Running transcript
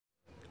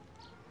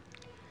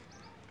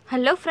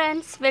Hello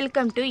friends,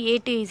 welcome to A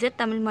to Z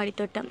Tamil Maadi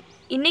Thottam.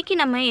 இன்னைக்கு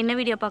நம்ம என்ன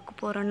video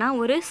பார்க்க போறோம்னா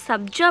ஒரு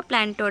சப்ஜா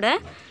பிளான்ட்டோட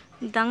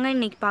தாங்க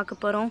இன்னைக்கு பார்க்க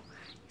போறோம்.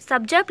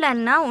 சப்ஜா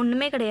பிளான்ட்னா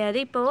ஒண்ணுமே கிடையாது.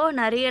 இப்போ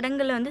நிறைய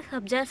இடங்கள்ல வந்து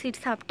சப்ஜா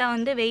சீட்ஸ் சாப்பிட்டா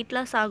வந்து weight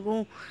loss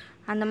ஆகும்.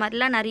 அந்த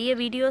மாதிரிலாம் நிறைய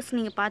வீடியோஸ்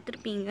நீங்க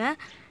பார்த்திருப்பீங்க.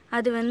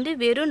 அது வந்து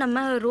வெறும்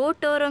நம்ம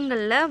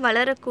ரோட்டோரங்கள்ல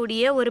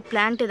வளரக்கூடிய ஒரு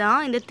பிளான்ட்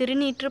தான் இந்த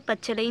திருநீற்று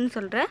பச்சளைன்னு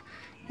சொல்ற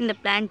இந்த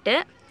பிளான்ட்.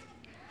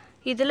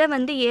 இதில்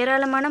வந்து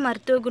ஏராளமான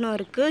மருத்துவ குணம்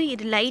இருக்குது.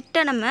 இது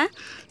லைட்டாக நம்ம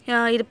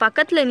இது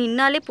பக்கத்தில்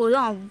நின்னாலே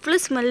போதும், அவ்வளோ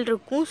ஸ்மெல்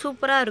இருக்கும்,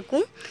 சூப்பராக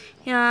இருக்கும்.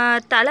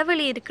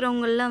 தலைவலி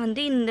இருக்கிறவங்கெல்லாம்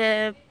வந்து இந்த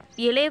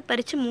இலையை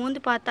பறித்து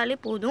மோந்து பார்த்தாலே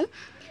போதும்,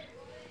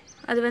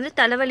 அது வந்து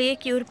தலைவலியை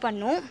க்யூர்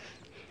பண்ணும்.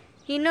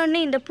 இன்னொன்று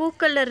இந்த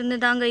பூக்களில் இருந்து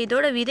தாங்க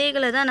இதோட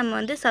விதைகளை தான் நம்ம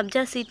வந்து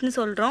சப்ஜா சீட்னு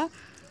சொல்கிறோம்.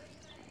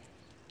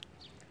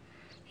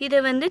 இதை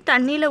வந்து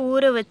தண்ணியில்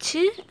ஊற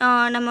வச்சு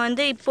நம்ம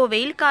வந்து இப்போது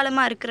வெயில்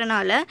காலமாக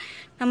இருக்கிறனால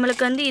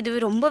நம்மளுக்கு வந்து இது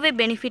ரொம்பவே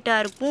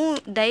பெனிஃபிட்டாக இருக்கும்.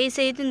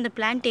 தயவுசெய்து இந்த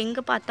பிளான்ட்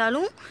எங்கே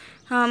பார்த்தாலும்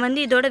வந்து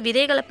இதோட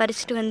விதைகளை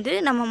பறிச்சுட்டு வந்து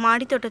நம்ம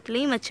மாடி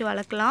தோட்டத்துலேயும் வச்சு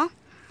வளர்க்கலாம்.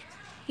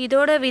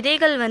 இதோட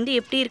விதைகள் வந்து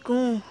எப்படி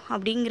இருக்கும்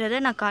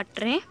அப்படிங்கிறத நான்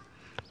காட்டுறேன்.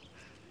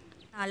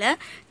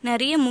 அதனால்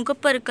நிறைய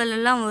முகப்பருக்கள்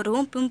எல்லாம்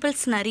வரும்,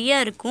 பிம்பிள்ஸ் நிறையா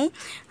இருக்கும்.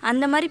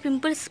 அந்த மாதிரி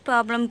பிம்பிள்ஸ்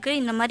ப்ராப்ளம்க்கு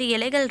இந்த மாதிரி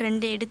இலைகள்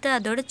 2 எடுத்து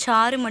அதோட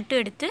சாறு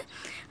மட்டும் எடுத்து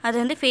அதை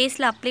வந்து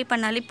ஃபேஸில் அப்ளை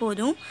பண்ணாலே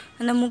போதும்.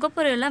 அந்த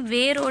முகப்பருவெல்லாம்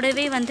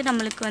வேரோடவே வந்து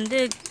நம்மளுக்கு வந்து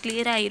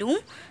கிளியர்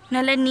ஆயிரும்.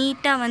 நல்லா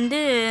நீட்டாக வந்து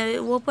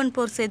ஓப்பன்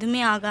போர்ஸ்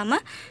எதுவுமே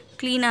ஆகாமல்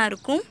க்ளீனாக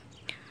இருக்கும்.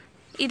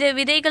 இதை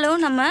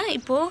விதைகளும் நம்ம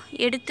இப்போது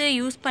எடுத்து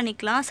யூஸ்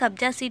பண்ணிக்கலாம்.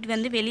 சப்ஜா சீட்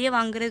வந்து வெளியே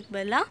வாங்குறதுக்கு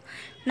பதிலாக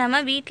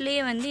நம்ம வீட்டிலையே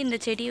வந்து இந்த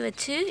செடியை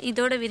வச்சு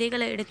இதோட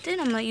விதைகளை எடுத்து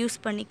நம்ம யூஸ்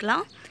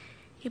பண்ணிக்கலாம்.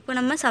 இப்போ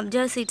நம்ம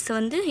சப்ஜா சீட்ஸை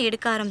வந்து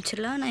எடுக்க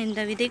ஆரம்பிச்சிடலாம். நான்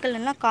இந்த விதைகள்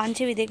எல்லாம் காஞ்ச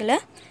விதைகளை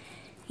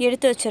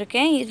எடுத்து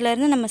வச்சுருக்கேன்.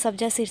 இதிலேருந்து நம்ம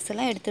சப்ஜா சீட்ஸ்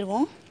எல்லாம்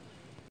எடுத்துருவோம்.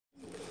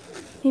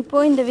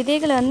 இப்போது இந்த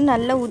விதைகளை வந்து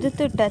நல்லா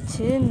உதுத்து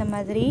விட்டாச்சு. இந்த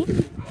மாதிரி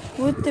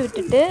உதுத்து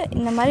விட்டுட்டு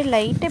இந்த மாதிரி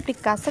லைட்டாக இப்படி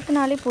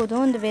கசக்குனாலே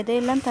போதும், இந்த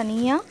விதையெல்லாம்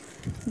தனியாக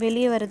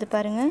வெளியே வருது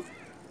பாருங்கள்.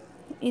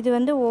 இது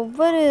வந்து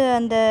ஒவ்வொரு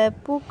அந்த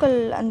பூக்கள்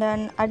அந்த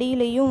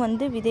அடியிலையும்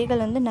வந்து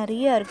விதைகள் வந்து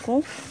நிறையா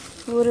இருக்கும்.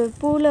 ஒரு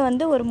பூவில்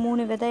வந்து ஒரு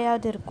 3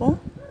 விதையாவது இருக்கும்.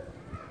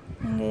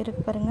 இங்கே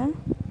இருக்கு பாருங்கள்.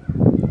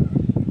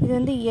 இது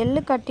வந்து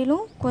எள்ளு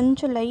காட்டிலும்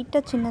கொஞ்சம்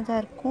லைட்டாக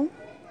சின்னதாக இருக்கும்.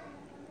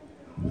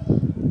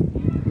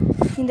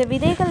 இந்த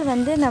விதைகள்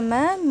வந்து நம்ம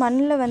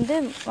மண்ணில் வந்து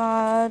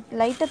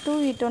லைட்டாக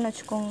தூவிட்டோன்னு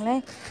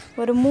வச்சுக்கோங்களேன்,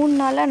 ஒரு 3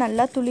 நாளாக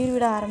நல்லா துளிர்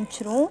விட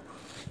ஆரம்பிச்சிரும்.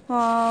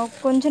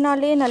 கொஞ்ச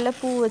நாள்லேயே நல்லா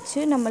பூ வச்சு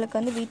நம்மளுக்கு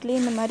வந்து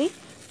வீட்டிலேயே இந்த மாதிரி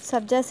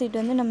சப்ஜா சீட்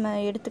வந்து நம்ம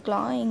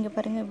எடுத்துக்கலாம். இங்கே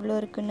பாருங்கள் இவ்வளோ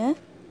இருக்குன்னு.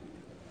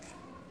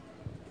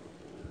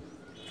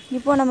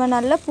 இப்போது நம்ம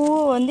நல்லா பூவை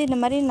வந்து இந்த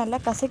மாதிரி நல்லா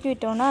கசக்கி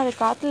விட்டோம்னா அது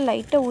காற்றுல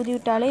லைட்டாக ஊதி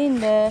விட்டாலே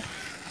இந்த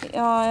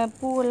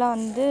பூவெல்லாம்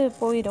வந்து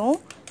போயிடும்.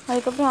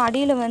 அதுக்கப்புறம்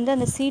அடியில் வந்து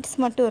அந்த சீட்ஸ்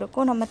மட்டும்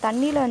இருக்கும். நம்ம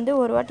தண்ணியில் வந்து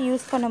ஒரு வாட்டி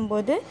யூஸ்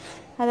பண்ணும்போது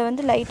அதை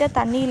வந்து லைட்டாக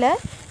தண்ணியில்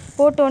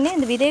போட்டோன்னே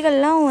இந்த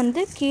விதைகள்லாம்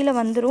வந்து கீழே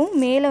வந்துடும்.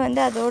 மேலே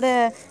வந்து அதோட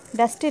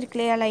டஸ்ட் இருக்கு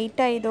இல்லையா,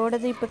 லைட்டாக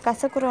இதோடது இப்போ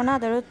கசக்குறோன்னா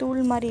அதோட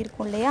தூள் மாதிரி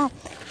இருக்கும் இல்லையா,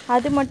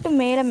 அது மட்டும்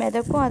மேலே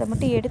மிதக்கும். அதை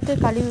மட்டும் எடுத்து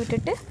கழுவி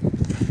விட்டுட்டு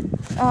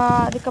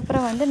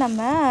அதுக்கப்புறம் வந்து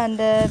நம்ம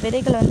அந்த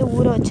விதைகளை வந்து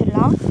ஊற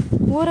வச்சிடலாம்.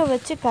 ஊற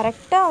வச்சு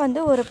கரெக்டாக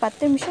வந்து ஒரு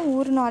 10 நிமிஷம்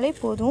ஊறினாலே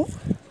போதும்,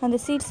 அந்த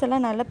சீட்ஸ்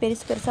எல்லாம் நல்லா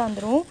பெருசு பெருசாக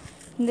வந்துடும்.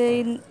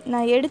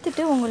 நான்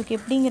எடுத்துகிட்டு உங்களுக்கு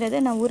எப்படிங்கிறத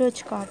நான் ஊற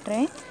வச்சு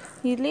காட்டுறேன்.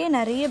 இதுலேயே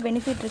நிறைய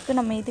பெனிஃபிட் இருக்குது.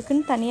 நம்ம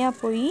இதுக்குன்னு தனியாக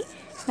போய்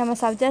நம்ம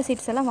சப்ஜா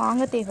சீட்ஸ் எல்லாம்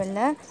வாங்க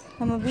தேவையில்லை.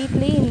 நம்ம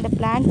வீட்லேயே இந்த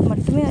பிளான்ட்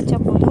மட்டுமே வச்சா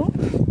போதும்.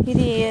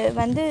 இது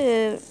வந்து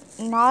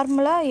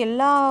நார்மலாக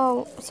எல்லா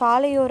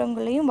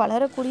சாலையோரங்களையும்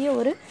வளரக்கூடிய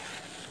ஒரு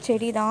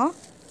செடி தான்.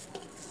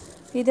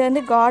 இது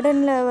வந்து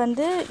கார்டனில்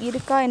வந்து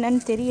இருக்கா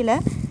என்னன்னு தெரியல.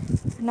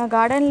 நான்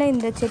கார்டனில்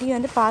இந்த செடியை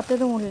வந்து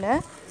பார்த்ததும் இல்லை.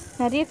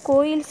 நிறைய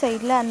கோயில்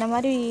சைடில் அந்த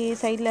மாதிரி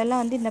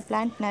சைட்லலாம் வந்து இந்த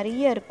பிளான்ட்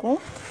நிறைய இருக்கும்.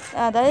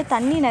 அதாவது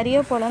தண்ணி நிறைய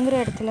புழங்குற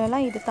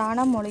இடத்துலலாம் இது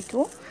தானாக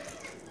முளைக்கும்.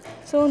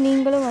 ஸோ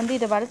நீங்களும் வந்து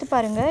இதை வளர்த்து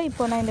பாருங்கள்.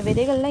 இப்போ நான் இந்த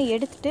விதைகள்லாம்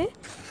எடுத்துகிட்டு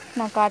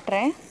நான்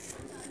காட்டுறேன்.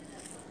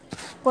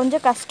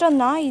 கொஞ்சம்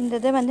கஷ்டம்தான் இந்த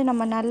இதை வந்து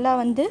நம்ம நல்லா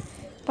வந்து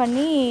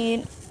பண்ணி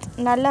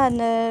நல்லா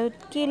அந்த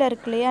கீழே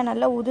இருக்கு இல்லையா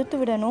நல்லா உதுத்து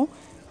விடணும்.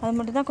 அது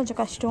மட்டும்தான்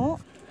கொஞ்சம் கஷ்டம்.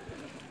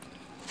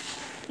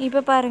 இப்போ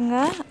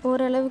பாருங்கள்,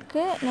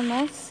 ஓரளவுக்கு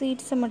நம்ம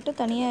சீட்ஸை மட்டும்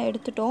தனியாக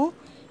எடுத்துட்டோம்.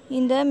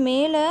 இந்த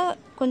மேலே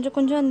கொஞ்சம்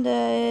கொஞ்சம் அந்த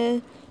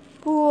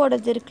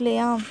பூவோடது இருக்கு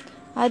இல்லையா,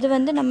 அது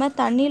வந்து நம்ம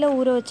தண்ணியில்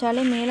ஊற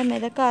வச்சாலே மேலே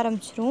மிதக்க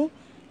ஆரம்பிச்சிரும்.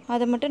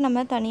 அதை மட்டும்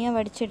நம்ம தனியாக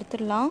வடித்து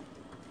எடுத்துடலாம்.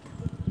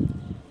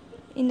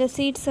 இந்த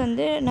சீட்ஸ்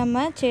வந்து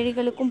நம்ம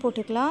செடிகளுக்கும்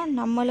போட்டுக்கலாம்,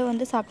 நம்மளும்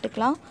வந்து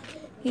சாப்பிட்டுக்கலாம்.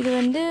 இது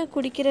வந்து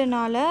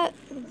குடிக்கிறனால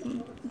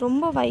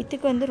ரொம்ப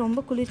வயிற்றுக்கு வந்து ரொம்ப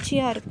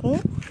குளிர்ச்சியாக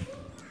இருக்கும்.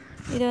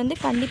 இதை வந்து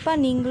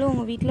கண்டிப்பாக நீங்களும்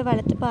உங்கள் வீட்டில்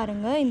வளர்த்து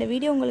பாருங்கள். இந்த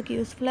வீடியோ உங்களுக்கு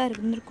யூஸ்ஃபுல்லாக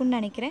இருந்திருக்குன்னு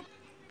நினைக்கிறேன்.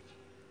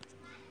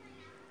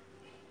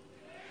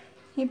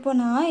 இப்போ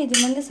நான் இது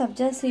வந்து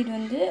சப்ஜா சீட்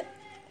வந்து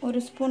ஒரு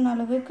ஸ்பூன்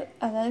அளவுக்கு,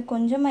 அதாவது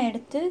கொஞ்சமாக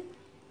எடுத்து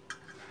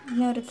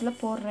இன்னொருத்துல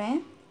போடுறேன்.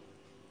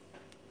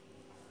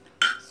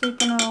 ஸோ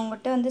இப்போ நான்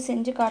உங்கள்கிட்ட வந்து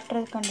செஞ்சு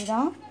காட்டுறதுக்காண்டி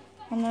தான்,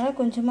 அதனால்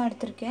கொஞ்சமாக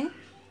எடுத்திருக்கேன்.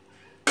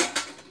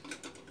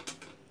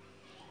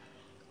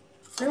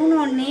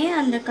 உடனே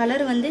அந்த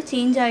கலர் வந்து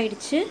சேஞ்ச்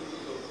ஆகிடுச்சு.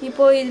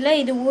 இப்போது இதில்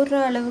இது ஊறுற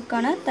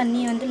அளவுக்கான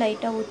தண்ணியை வந்து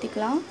லைட்டாக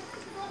ஊற்றிக்கலாம்.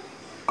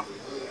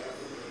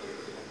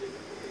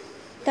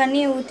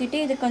 தண்ணியை ஊற்றிட்டு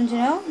இது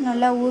கொஞ்சம் நேரம்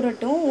நல்லா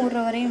ஊறட்டும். ஊறுற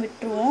வரையும்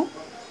விட்டுருவோம்.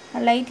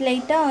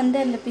 லைட்டாக வந்து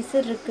அதில்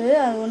பிசுறு இருக்குது,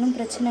 அது ஒன்றும்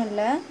பிரச்சனை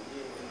இல்லை.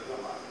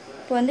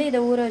 இப்போ வந்து இதை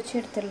ஊற வச்சு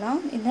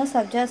எடுத்துடலாம். இதுதான்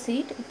சப்ஜா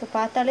சீட். இப்போ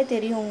பார்த்தாலே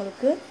தெரியும்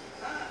உங்களுக்கு.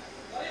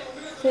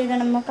 ஸோ இதை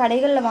நம்ம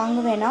கடைகளில்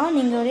வாங்க வேணாம்,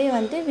 நீங்களே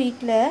வந்து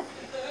வீட்டில்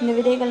இந்த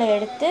விதைகளை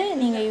எடுத்து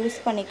நீங்கள் யூஸ்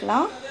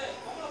பண்ணிக்கலாம்.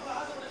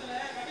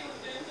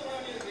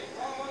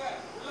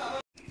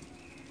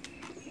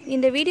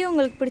 இந்த வீடியோ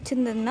உங்களுக்கு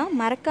பிடிச்சிருந்ததுன்னா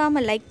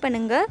மறக்காமல் லைக்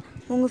பண்ணுங்கள்.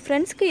 உங்கள்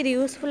ஃப்ரெண்ட்ஸ்க்கு இது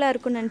யூஸ்ஃபுல்லாக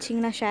இருக்கும்னு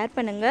நினச்சிங்கன்னா ஷேர்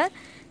பண்ணுங்கள்.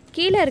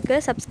 கீழே இருக்க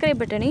சப்ஸ்கிரைப்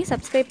பட்டனையும்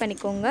சப்ஸ்கிரைப்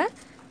பண்ணிக்கோங்க.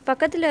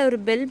 பக்கத்தில் ஒரு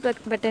பெல்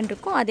பட்டன்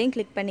இருக்கும், அதையும்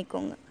கிளிக்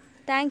பண்ணிக்கோங்க.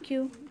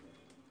 தேங்க்யூ.